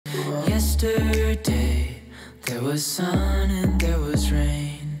Yesterday, there was sun and there was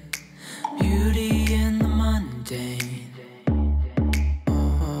rain, beauty in the mundane.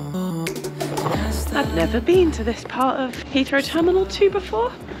 I've never been to this part of Heathrow Terminal 2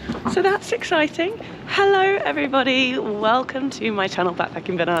 before, so that's exciting. Hello everybody, welcome to my channel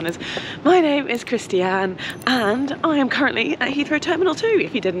Backpacking Bananas. My name is Christianne and I am currently at Heathrow Terminal 2,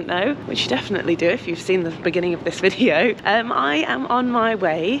 if you didn't know, which you definitely do if you've seen the beginning of this video. I am on my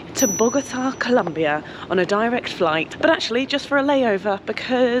way to Bogota, Colombia on a direct flight, but actually just for a layover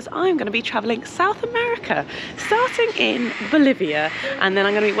because I'm going to be traveling South America, starting in Bolivia, and then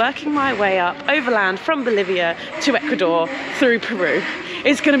I'm going to be working my way up overland from Bolivia to Ecuador through Peru.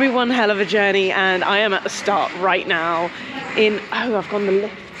 It's going to be one hell of a journey, and I am at the start right now in, oh, I've gone the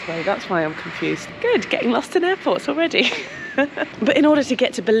lift way, that's why I'm confused. Good, getting lost in airports already. But in order to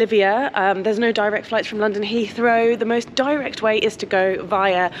get to Bolivia, there's no direct flights from London Heathrow. The most direct way is to go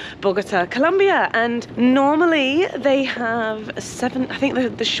via Bogota, Colombia, and normally they have I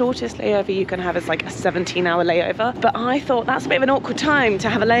think the shortest layover you can have is like a 17-hour layover, but I thought that's a bit of an awkward time to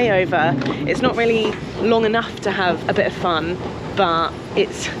have a layover. It's not really long enough to have a bit of fun, but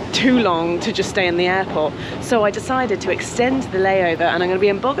it's too long to just stay in the airport. So I decided to extend the layover, and I'm going to be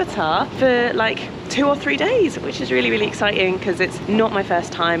in Bogota for like 2 or 3 days, which is really, really exciting because it's not my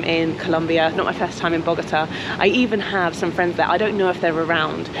first time in Colombia, not my first time in Bogota. I even have some friends there. I don't know if they're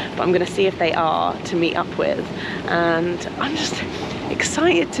around, but I'm going to see if they are to meet up with. And I'm just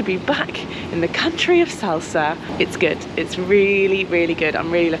excited to be back in the country of salsa. It's good. It's really, really good.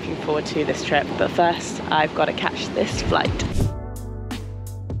 I'm really looking forward to this trip. But first, I've got to catch this flight.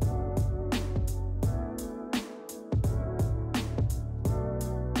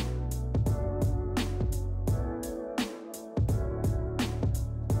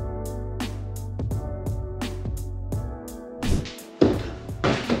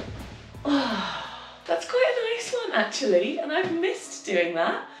 Actually, and I've missed doing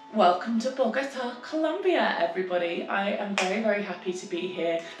that. Welcome to Bogota, Colombia, everybody. I am very, very happy to be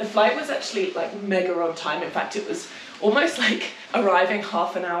here. The flight was actually like mega on time. In fact, it was almost like arriving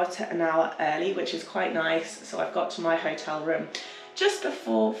half an hour to an hour early, which is quite nice. So I've got to my hotel room just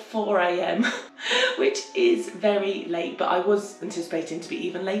before 4 AM, which is very late, but I was anticipating to be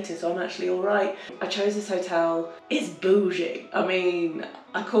even later, so I'm actually all right. I chose this hotel. It's bougie. I mean,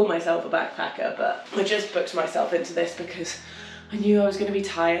 I call myself a backpacker, but I just booked myself into this because I knew I was going to be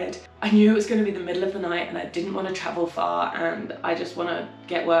tired. I knew it was going to be the middle of the night and I didn't want to travel far, and I just want to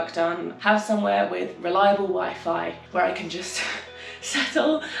get work done, have somewhere with reliable Wi-Fi where I can just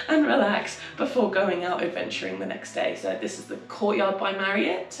settle and relax before going out adventuring the next day. So this is the Courtyard by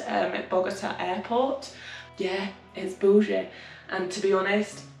Marriott at Bogota Airport. Yeah, it's bougie. And to be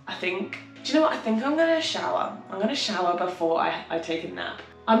honest, do you know what? I think I'm gonna shower. I'm gonna shower before I take a nap.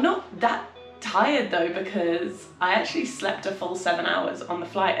 I'm not that tired though, because I actually slept a full 7 hours on the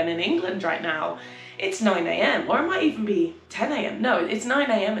flight, and in England right now, it's 9 AM, or it might even be 10 AM. No, it's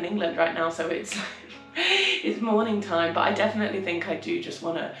 9 AM in England right now, so it's morning time, but I definitely think I do just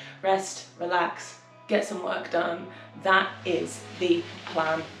want to rest, relax, get some work done. That is the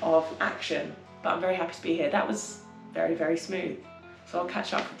plan of action. But I'm very happy to be here. That was very, very smooth. So I'll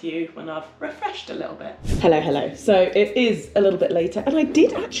catch up with you when I've refreshed a little bit. Hello. So it is a little bit later, and I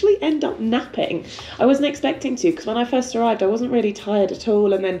did actually end up napping. I wasn't expecting to, because when I first arrived, I wasn't really tired at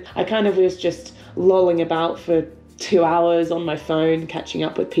all, and then I kind of was just lolling about for 2 hours on my phone, catching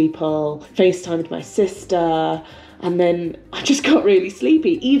up with people, FaceTimed my sister, and then I just got really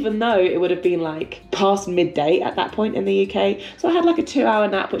sleepy, even though it would have been like past midday at that point in the UK. So I had like a 2-hour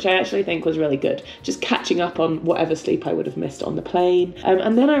nap, which I actually think was really good, just catching up on whatever sleep I would have missed on the plane.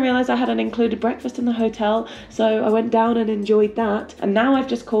 And then I realised I had an included breakfast in the hotel, so I went down and enjoyed that. And now I've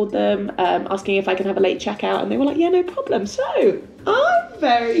just called them asking if I can have a late checkout, and they were like, yeah, no problem. So I'm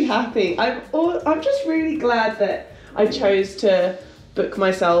very happy. I'm just really glad that I chose to book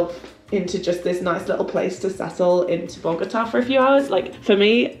myself into just this nice little place to settle into Bogota for a few hours. Like, for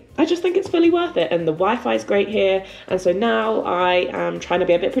me, I just think it's fully worth it, and the Wi-Fi is great here, and so now I am trying to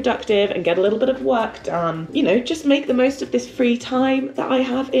be a bit productive and get a little bit of work done, you know, just make the most of this free time that I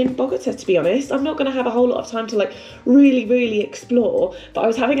have in Bogota. To be honest, I'm not going to have a whole lot of time to like really explore, but I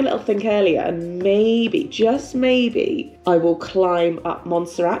was having a little think earlier, and maybe, just maybe, I will climb up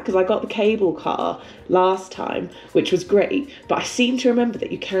Montserrat, because I got the cable car last time, which was great, but I seem to remember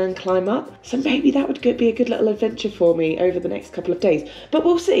that you can climb up, so maybe that would be a good little adventure for me over the next couple of days, but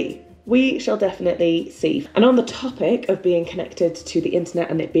we'll see. We shall definitely see. And on the topic of being connected to the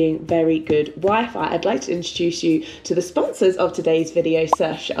internet and it being very good Wi-Fi, I'd like to introduce you to the sponsors of today's video,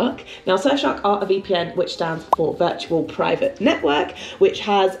 Surfshark. Now, Surfshark are a VPN, which stands for Virtual Private Network, which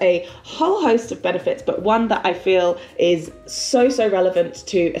has a whole host of benefits, but one that I feel is so relevant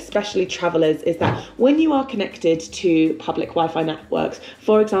to especially travelers is that when you are connected to public Wi-Fi networks,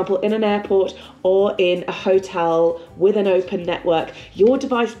 for example, in an airport or in a hotel with an open network, your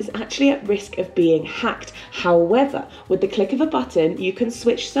device is actually at risk of being hacked. However, with the click of a button, you can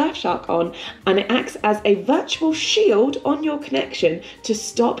switch Surfshark on and it acts as a virtual shield on your connection to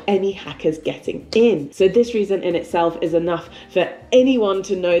stop any hackers getting in. So this reason in itself is enough for anyone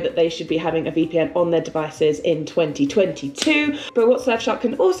to know that they should be having a VPN on their devices in 2022. But what Surfshark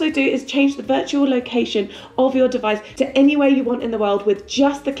can also do is change the virtual location of your device to anywhere you want in the world with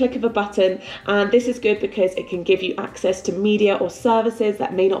just the click of a button. And this is good because it can give you access to media or services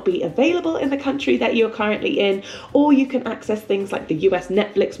that may not be available in the country that you're currently in, or you can access things like the US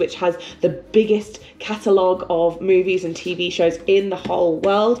Netflix, which has the biggest catalogue of movies and TV shows in the whole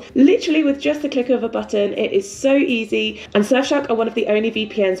world. Literally with just the click of a button, it is so easy. And Surfshark are one of the only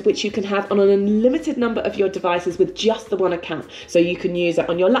VPNs which you can have on an unlimited number of your devices with just the one account. So you can use it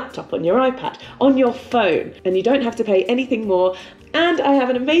on your laptop, on your iPad, on your phone, and you don't have to pay anything more. And I have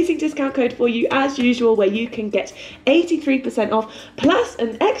an amazing discount code for you as usual where you can get 83% off plus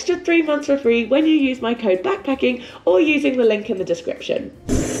an extra 3 months for free when you use my code backpacking or using the link in the description.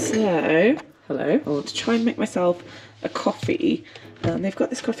 So, hello, I want to try and make myself a coffee. And they've got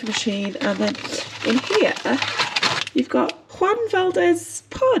this coffee machine, and then in here you've got Juan Valdez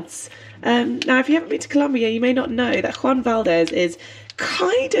pods. Now if you haven't been to Colombia, you may not know that Juan Valdez is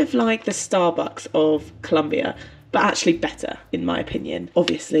kind of like the Starbucks of Colombia, but actually better, in my opinion.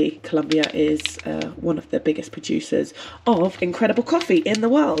 Obviously, Colombia is one of the biggest producers of incredible coffee in the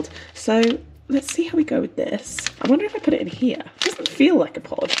world. So let's see how we go with this. I wonder if I put it in here. It doesn't feel like a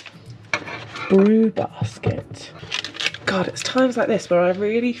pod. Brew basket. God, it's times like this where I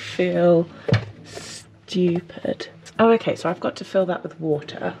really feel stupid. Oh, okay, so I've got to fill that with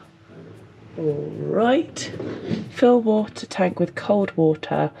water. All right. Fill water tank with cold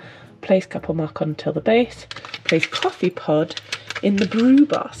water. Place cup or mug until the base. Place coffee pod in the brew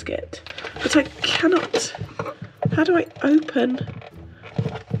basket. But I cannot. How do I open?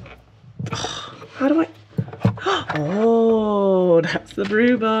 Oh, how do I? Oh, that's the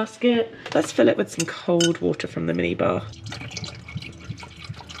brew basket. Let's fill it with some cold water from the minibar.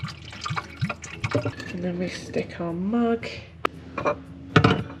 And then we stick our mug.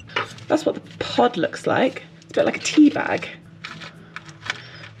 That's what the pod looks like. It's a bit like a tea bag.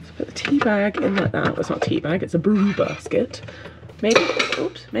 Put the tea bag in like that. Well, it's not a tea bag, it's a brew basket. Maybe,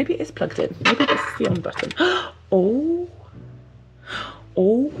 oops, maybe it is plugged in. Maybe this is the on button. Oh.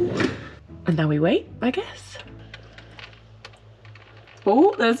 And now we wait, I guess.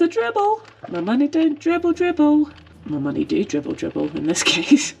 Oh, there's a dribble. My money don't dribble. My money do dribble in this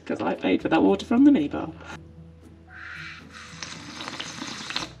case, because I paid for that water from the minibar.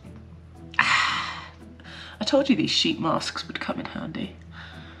 I told you these sheet masks would come in handy.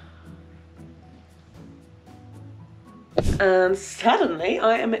 And suddenly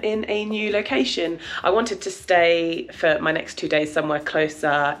I am in a new location. I wanted to stay for my next 2 days somewhere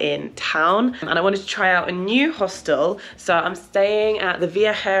closer in town, and I wanted to try out a new hostel. So I'm staying at the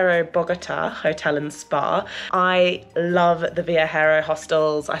Viajero Bogota Hotel and Spa. I love the Viajero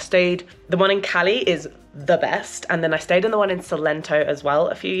hostels. The one in Cali is the best, and then I stayed in the one in Salento as well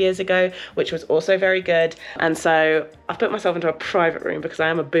a few years ago, which was also very good. And so I've put myself into a private room because I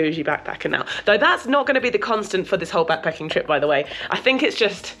am a bougie backpacker now, though that's not going to be the constant for this whole backpacking trip, by the way. I think it's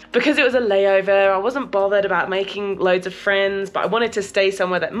just because it was a layover, I wasn't bothered about making loads of friends, but I wanted to stay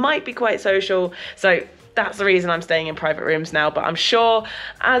somewhere that might be quite social. So that's the reason I'm staying in private rooms now, but I'm sure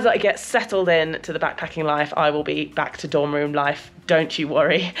as I get settled in to the backpacking life, I will be back to dorm room life, don't you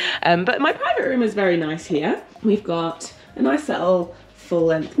worry. But my private room is very nice here. We've got a nice little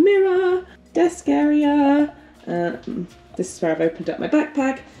full-length mirror, desk area, this is where I've opened up my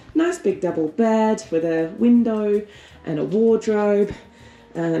backpack, nice big double bed with a window and a wardrobe,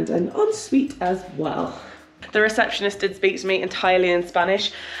 and an ensuite as well. The receptionist did speak to me entirely in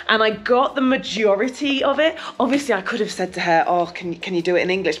Spanish, and I got the majority of it. Obviously, I could have said to her, oh, can you do it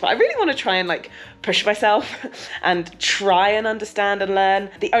in English? But I really want to try and like push myself and try and understand and learn.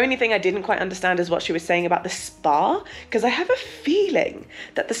 The only thing I didn't quite understand is what she was saying about the spa, because I have a feeling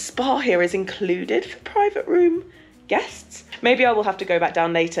that the spa here is included for private room guests. Maybe I will have to go back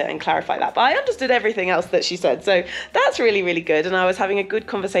down later and clarify that, but I understood everything else that she said, so that's really, really good. And I was having a good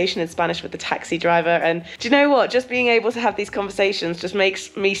conversation in Spanish with the taxi driver, and do you know what? Just being able to have these conversations just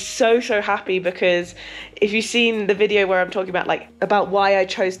makes me so happy, because if you've seen the video where I'm talking about why I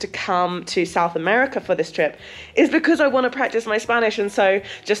chose to come to South America for this trip, is because I want to practice my Spanish, and so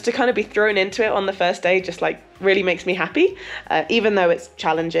just to kind of be thrown into it on the first day just like really makes me happy, even though it's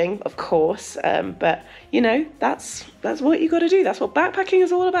challenging, of course, but you know, that's what you got to do. That's what backpacking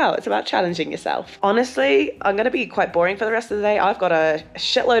is all about. It's about challenging yourself. Honestly, I'm going to be quite boring for the rest of the day. I've got a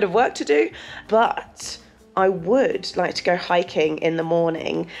shitload of work to do, but I would like to go hiking in the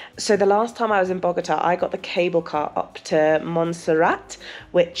morning. So the last time I was in Bogota, I got the cable car up to Montserrat,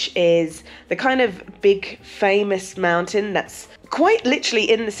 which is the kind of big famous mountain that's quite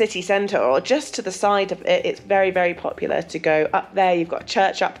literally in the city centre, or just to the side of it. It's very, very popular to go up there. You've got a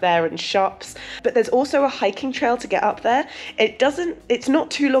church up there and shops, but there's also a hiking trail to get up there. It's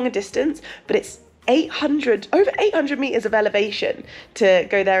not too long a distance, but it's over 800 meters of elevation to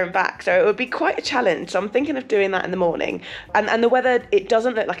go there and back, so it would be quite a challenge. So I'm thinking of doing that in the morning, and the weather, it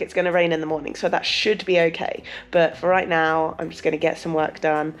doesn't look like it's going to rain in the morning, so that should be okay. But for right now, I'm just going to get some work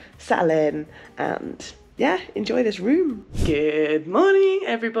done, settle in, and yeah, enjoy this room. Good morning,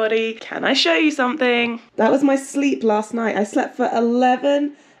 everybody. Can I show you something? That was my sleep last night. I slept for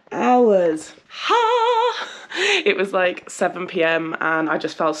 11 hours. Ha! It was like 7 p.m. and I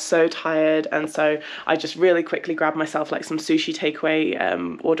just felt so tired, and so I just really quickly grabbed myself like some sushi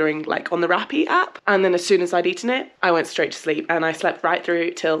takeaway, ordering like on the Rappi app, and then as soon as I'd eaten it, I went straight to sleep, and I slept right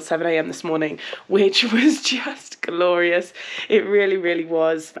through till 7 a.m. this morning, which was just glorious. It really, really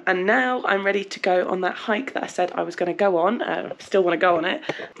was. And now I'm ready to go on that hike that I said I was going to go on. Still want to go on it.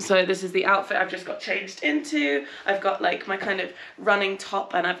 So this is the outfit I've just got changed into. I've got like my kind of running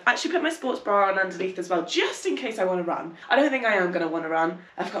top, and I've actually put my sports bra on underneath as well, just in case I want to run. I don't think I am going to want to run.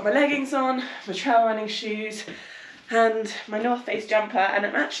 I've got my leggings on, my trail running shoes, and my North Face jumper, and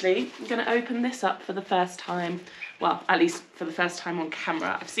I'm actually going to open this up for the first time. Well, at least for the first time on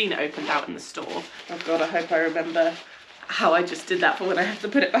camera. I've seen it opened out in the store. Oh God, I hope I remember how I just did that for when I have to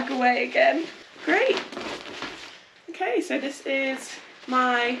put it back away again. Great. Okay, so this is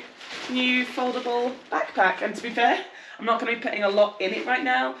my new foldable backpack, and to be fair, I'm not going to be putting a lot in it right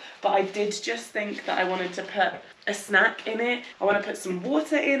now, but I did just think that I wanted to put a snack in it. I want to put some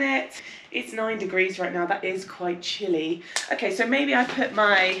water in it. It's 9 degrees right now. That is quite chilly. Okay, so maybe I put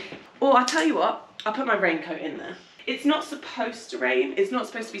I'll tell you what, I'll put my raincoat in there. It's not supposed to rain. It's not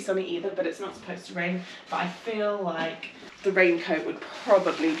supposed to be sunny either, but it's not supposed to rain. But I feel like the raincoat would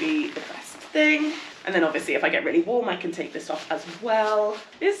probably be the best thing. And then obviously if I get really warm, I can take this off as well.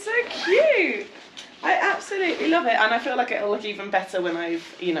 It's so cute. I absolutely love it, and I feel like it'll look even better when I've,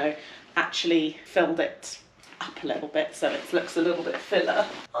 you know, actually filled it up a little bit so it looks a little bit fuller.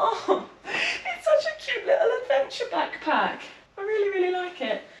 Oh, it's such a cute little adventure backpack. I really, really like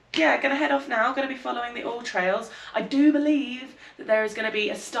it. Yeah, gonna head off now. Gonna be following the all trails. I do believe that there is gonna be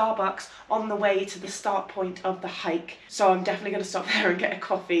a Starbucks on the way to the start point of the hike, so I'm definitely gonna stop there and get a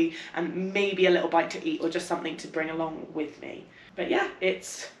coffee and maybe a little bite to eat, or just something to bring along with me. But yeah,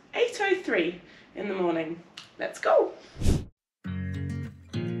 it's 8:03 in the morning. Let's go.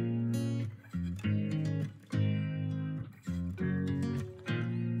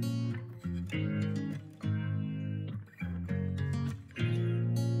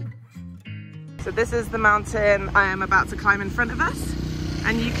 So this is the mountain I am about to climb in front of us,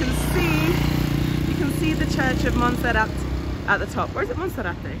 and you can see the church of Montserrat at the top. Or is it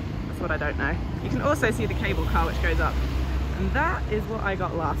Monserrate? That's what I don't know. You can also see the cable car which goes up, and that is what I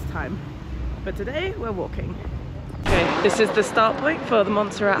got last time. But today we're walking. Okay, this is the start point for the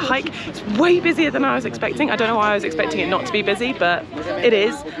Montserrat hike. It's way busier than I was expecting. I don't know why I was expecting it not to be busy, but it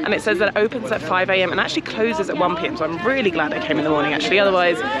is. And it says that it opens at 5 a.m. and actually closes at 1 p.m. So I'm really glad I came in the morning actually,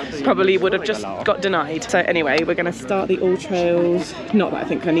 otherwise probably would have just got denied. So anyway, we're gonna start the all trails. Not that I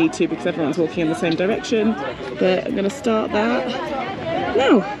think I need to because everyone's walking in the same direction, but I'm gonna start that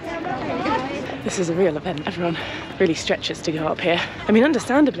now. This is a real event. Everyone really stretches to go up here. I mean,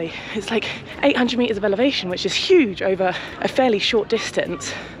 understandably, it's like 800 meters of elevation, which is huge over a fairly short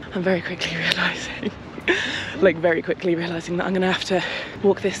distance. I'm very quickly realizing that I'm gonna have to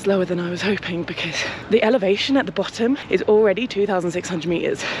walk this slower than I was hoping, because the elevation at the bottom is already 2,600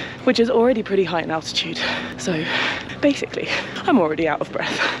 meters, which is already pretty high in altitude. So basically, I'm already out of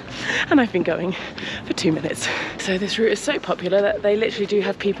breath, and I've been going for 2 minutes. So this route is so popular that they literally do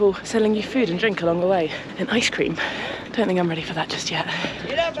have people selling you food and drink along the way, and ice cream. Don't think I'm ready for that just yet.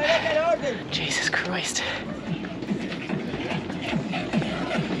 Jesus Christ.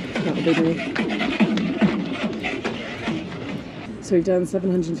 Not a big one. So we've done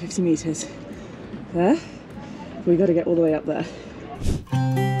 750 meters there. We've got to get all the way up there.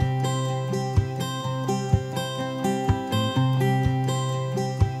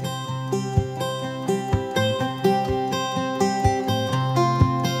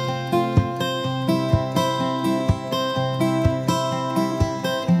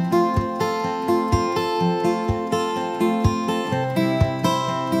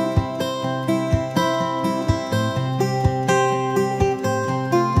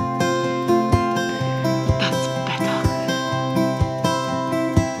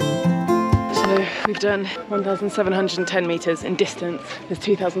 We've done 1,710 meters in distance. There's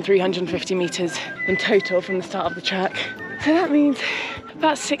 2,350 meters in total from the start of the track. So that means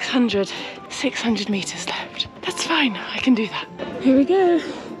about 600 meters left. That's fine, I can do that. Here we go.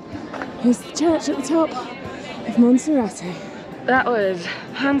 Here's the church at the top of Monserrate. That was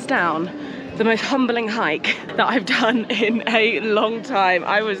hands down the most humbling hike that I've done in a long time.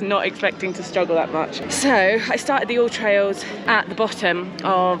 I was not expecting to struggle that much. So I started the all trails at the bottom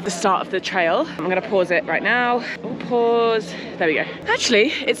of the start of the trail. I'm gonna pause it right now. Oh, pause. There we go.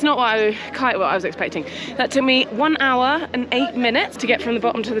 Actually, it's not quite what I was expecting. That took me 1 hour and 8 minutes to get from the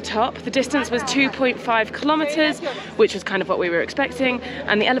bottom to the top. The distance was 2.5 kilometers, which was kind of what we were expecting.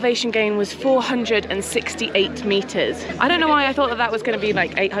 And the elevation gain was 468 meters. I don't know why I thought that that was gonna be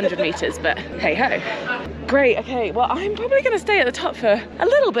like 800 meters, but hey ho. Great, okay, well I'm probably gonna stay at the top for a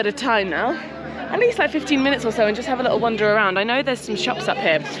little bit of time now. At least like 15 minutes or so and just have a little wander around. I know there's some shops up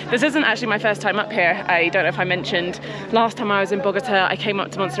here. This isn't actually my first time up here. I don't know if I mentioned, last time I was in Bogota, I came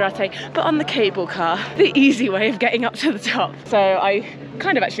up to Monserrate, but on the cable car, the easy way of getting up to the top. So I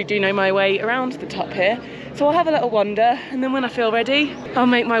kind of actually do know my way around the top here. So I'll have a little wander, and then when I feel ready, I'll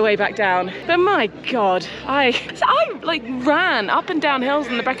make my way back down. But my God, I like ran up and down hills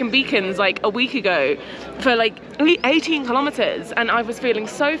in the Brecon Beacons like a week ago for like 18 kilometers, and I was feeling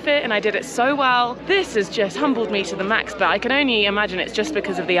so fit and I did it so well. This has just humbled me to the max, but I can only imagine it's just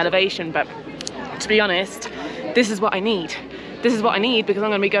because of the elevation. But to be honest, this is what I need. This is what I need because I'm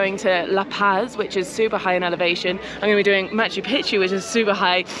going to be going to La Paz, which is super high in elevation. I'm going to be doing Machu Picchu, which is super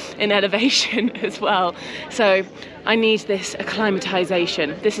high in elevation as well. So I need this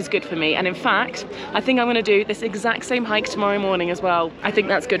acclimatization. This is good for me. And in fact, I think I'm going to do this exact same hike tomorrow morning as well. I think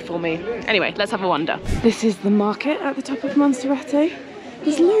that's good for me. Anyway, let's have a wander. This is the market at the top of Monserrate.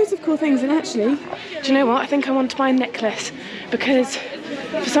 There's loads of cool things, and actually, do you know what? I think I want to buy a necklace because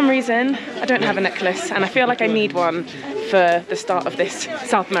for some reason I don't have a necklace and I feel like I need one for the start of this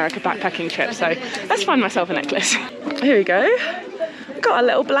South America backpacking trip. So let's find myself a necklace. Here we go. Got a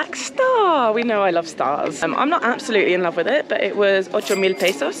little black star. We know I love stars. I'm not absolutely in love with it, but it was 8,000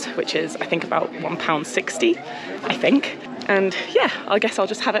 pesos, which is I think about £1.60, I think. And yeah, I guess I'll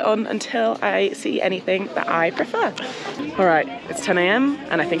just have it on until I see anything that I prefer. All right, it's 10 AM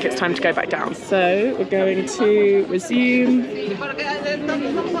and I think it's time to go back down. So we're going to resume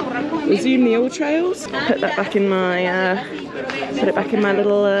the all trails. Put that back in my, put it back in my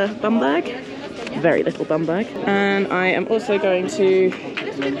little bum bag. Very little bum bag. And I am also going to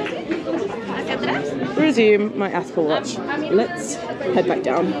resume my Apple Watch. Let's head back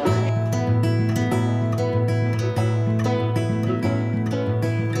down.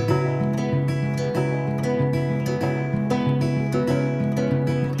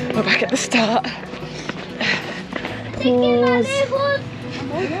 We're back at the start. Pause.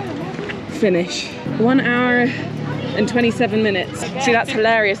 Finish. 1 hour and 27 minutes. See, that's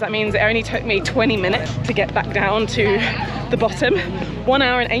hilarious. That means it only took me 20 minutes to get back down to the bottom. 1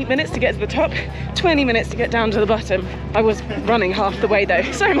 hour and 8 minutes to get to the top. 20 minutes to get down to the bottom. I was running half the way though.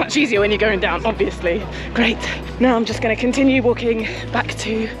 So much easier when you're going down, obviously. Great. Now I'm just going to continue walking back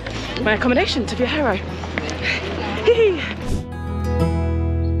to my accommodation, to Viajero.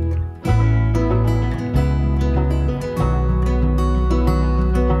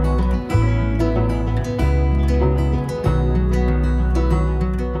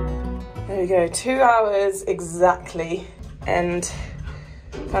 There we go, 2 hours exactly, and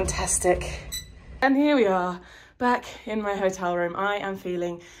fantastic. And here we are, back in my hotel room. I am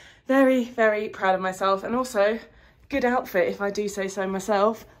feeling very, very proud of myself, and also good outfit, if I do say so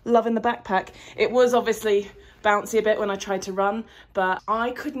myself. Loving the backpack. It was obviously bouncy a bit when I tried to run, but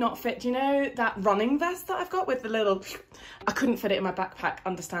I could not fit, you know, that running vest that I've got with the little, I couldn't fit it in my backpack,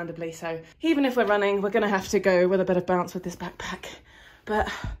 understandably. So even if we're running, we're gonna have to go with a bit of bounce with this backpack.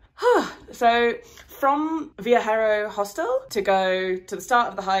 But so from Viajero hostel to go to the start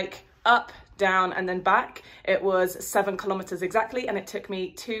of the hike, up down and then back, it was 7 kilometers exactly, and it took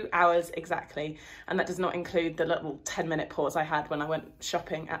me 2 hours exactly. And that does not include the little 10-minute pause I had when I went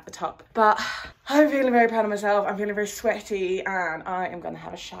shopping at the top. But I'm feeling very proud of myself. I'm feeling very sweaty, and I am gonna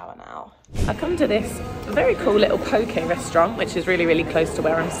have a shower now. I've come to this very cool little poke restaurant, which is really, really close to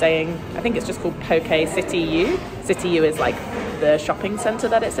where I'm staying. I think it's just called Poke City U. City U is like the shopping centre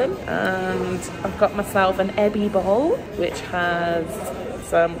that it's in. And I've got myself an ebi bowl, which has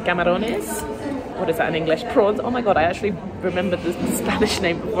some camarones. What is that in English? Prawns. Oh my god, I actually remembered the Spanish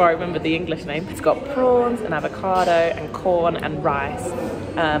name before I remembered the English name. It's got prawns and avocado and corn and rice.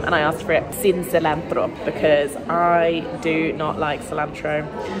 And I asked for it sin cilantro because I do not like cilantro.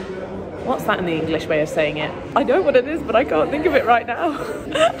 What's that in the English way of saying it? I know what it is, but I can't think of it right now.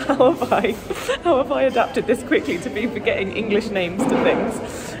 How have I adapted this quickly to be forgetting English names to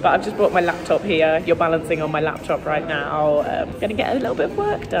things? But I've just brought my laptop here. You're balancing on my laptop right now. Gonna get a little bit of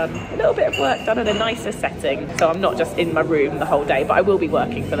work done. A little bit of work done in a nicer setting. So I'm not just in my room the whole day, but I will be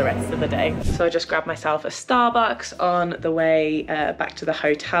working for the rest of the day. So I just grabbed myself a Starbucks on the way back to the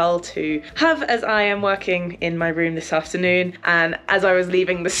hotel to have, as I am working in my room this afternoon. And as I was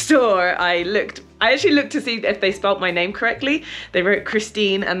leaving the store, I actually looked to see if they spelt my name correctly. They wrote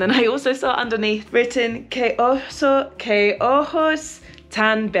Christine, and then I also saw underneath written que ojos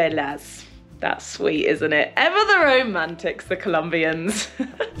tan belas. That's sweet, isn't it? Ever the romantics, the Colombians.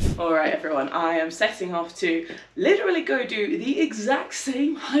 All right, everyone, I am setting off to literally go do the exact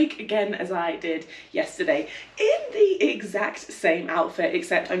same hike again as I did yesterday in the exact same outfit,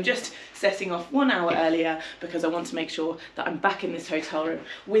 except I'm just setting off 1 hour earlier because I want to make sure that I'm back in this hotel room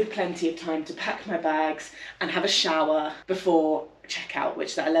with plenty of time to pack my bags and have a shower before checkout,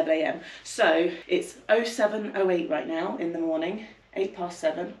 which is at 11 AM. So it's 07:08 right now in the morning.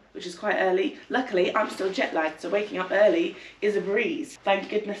 7:08, which is quite early. Luckily, I'm still jet lagged, so waking up early is a breeze. Thank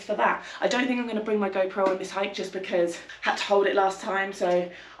goodness for that. I don't think I'm going to bring my GoPro on this hike just because I had to hold it last time, so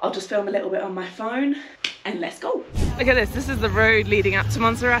I'll just film a little bit on my phone, and let's go. Look at this. This is the road leading up to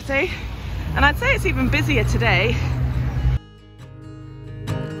Monserrate, and I'd say it's even busier today.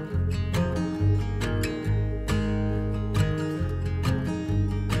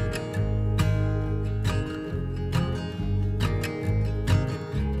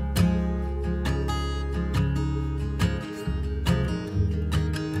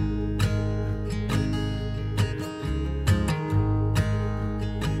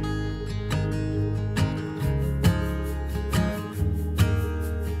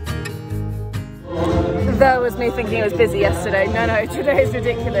 That was me thinking it was busy yesterday. No, today is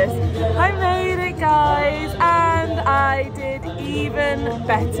ridiculous. I made it, guys, and I did even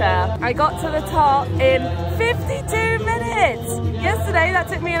better. I got to the top in 52 minutes. Yesterday, that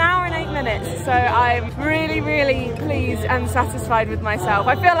took me 1 hour and 8 minutes. So I'm really, really pleased and satisfied with myself.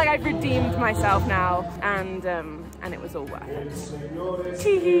 I feel like I've redeemed myself now, and it was all worth it.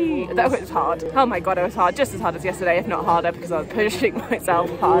 Tee-hee. That was hard. Oh my god, it was hard. Just as hard as yesterday, if not harder, because I was pushing myself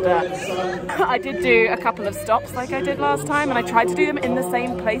harder. I did do a couple of stops like I did last time, and I tried to do them in the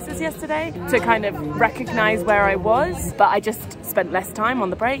same place as yesterday to kind of recognize where I was, but I just spent less time on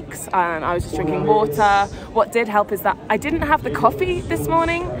the breaks, and I was just drinking water. What did help is that I didn't have the coffee this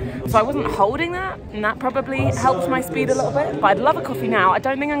morning, so I wasn't holding that, and that probably helped my speed a little bit. But I'd love a coffee now. I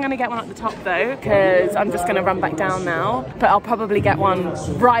don't think I'm going to get one at the top though, because I'm just going to run back down now, but I'll probably get one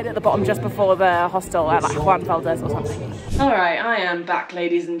right at the bottom just before the hostel at like Juan Valdez or something. Alright, I am back,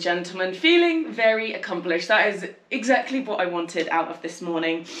 ladies and gentlemen, feeling very accomplished. That is exactly what I wanted out of this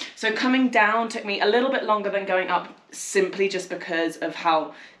morning. So coming down took me a little bit longer than going up, simply just because of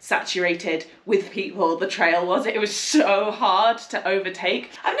how saturated with people the trail was. It was so hard to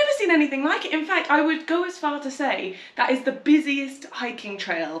overtake. I've never seen anything like it. In fact, I would go as far to say that is the busiest hiking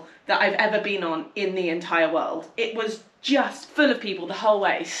trail that I've ever been on in the entire world. It was just full of people the whole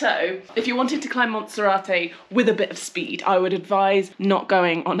way. So if you wanted to climb Monserrate with a bit of speed, I would advise not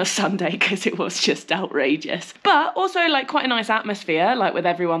going on a Sunday because it was just outrageous. But also like quite a nice atmosphere, like with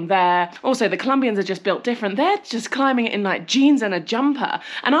everyone there. Also the Colombians are just built different. They're just climbing it in like jeans and a jumper,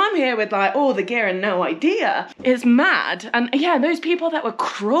 and I'm here with like all the gear and no idea. It's mad. And yeah, those people that were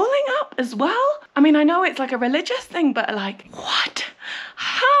crawling up as well. I mean, I know it's like a religious thing, but like, what?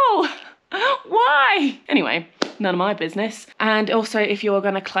 How? Why? Anyway, none of my business. And also, if you're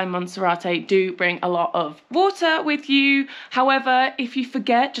going to climb Monserrate, do bring a lot of water with you. However, if you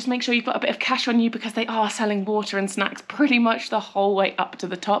forget, just make sure you've got a bit of cash on you, because they are selling water and snacks pretty much the whole way up to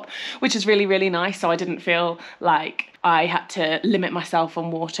the top, which is really, really nice. So I didn't feel like I had to limit myself on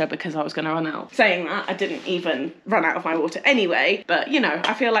water because I was going to run out. Saying that, I didn't even run out of my water anyway, but you know,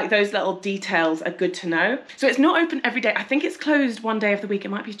 I feel like those little details are good to know. So it's not open every day. I think it's closed one day of the week. It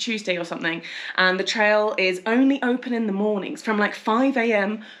might be Tuesday or something. And the trail is only open in the mornings from like 5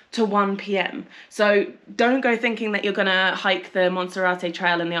 a.m. to 1 p.m. So don't go thinking that you're gonna hike the Monserrate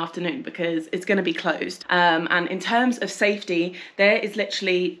Trail in the afternoon, because it's gonna be closed. And in terms of safety, there is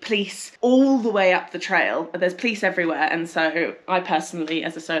literally police all the way up the trail. There's police everywhere, and so I personally,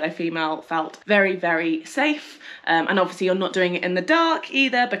 as a solo female, felt very, very safe. And obviously you're not doing it in the dark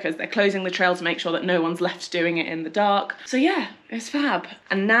either, because they're closing the trail to make sure that no one's left doing it in the dark. So yeah, it's fab.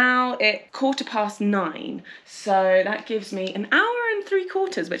 And now it's 9:15, so that gives me an hour and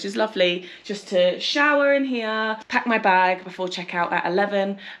 3/4, which is lovely, just to shower in here, pack my bag before checkout at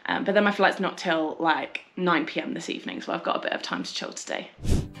 11, but then my flight's not till like 9 p.m. this evening, so I've got a bit of time to chill today.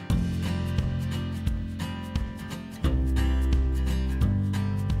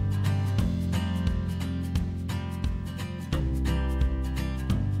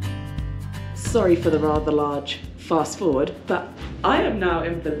 Sorry for the rather large fast forward, but I am now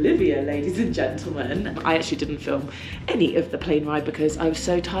in Bolivia, ladies and gentlemen. I actually didn't film any of the plane ride because I was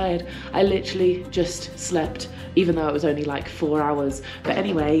so tired. I literally just slept, even though it was only like 4 hours. But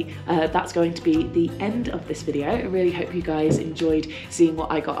anyway, that's going to be the end of this video. I really hope you guys enjoyed seeing what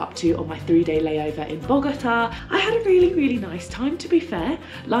I got up to on my 3-day layover in Bogota. I had a really, really nice time, to be fair.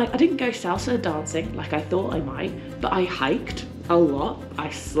 Like, I didn't go salsa dancing like I thought I might, but I hiked a lot, I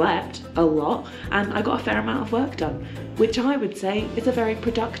slept a lot, and I got a fair amount of work done, which I would say is a very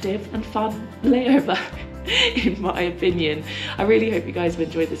productive and fun layover, in my opinion. I really hope you guys have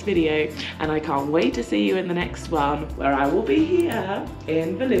enjoyed this video, and I can't wait to see you in the next one, where I will be here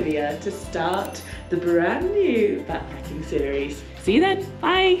in Bolivia to start the brand new backpacking series. See you then,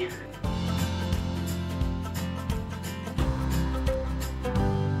 bye!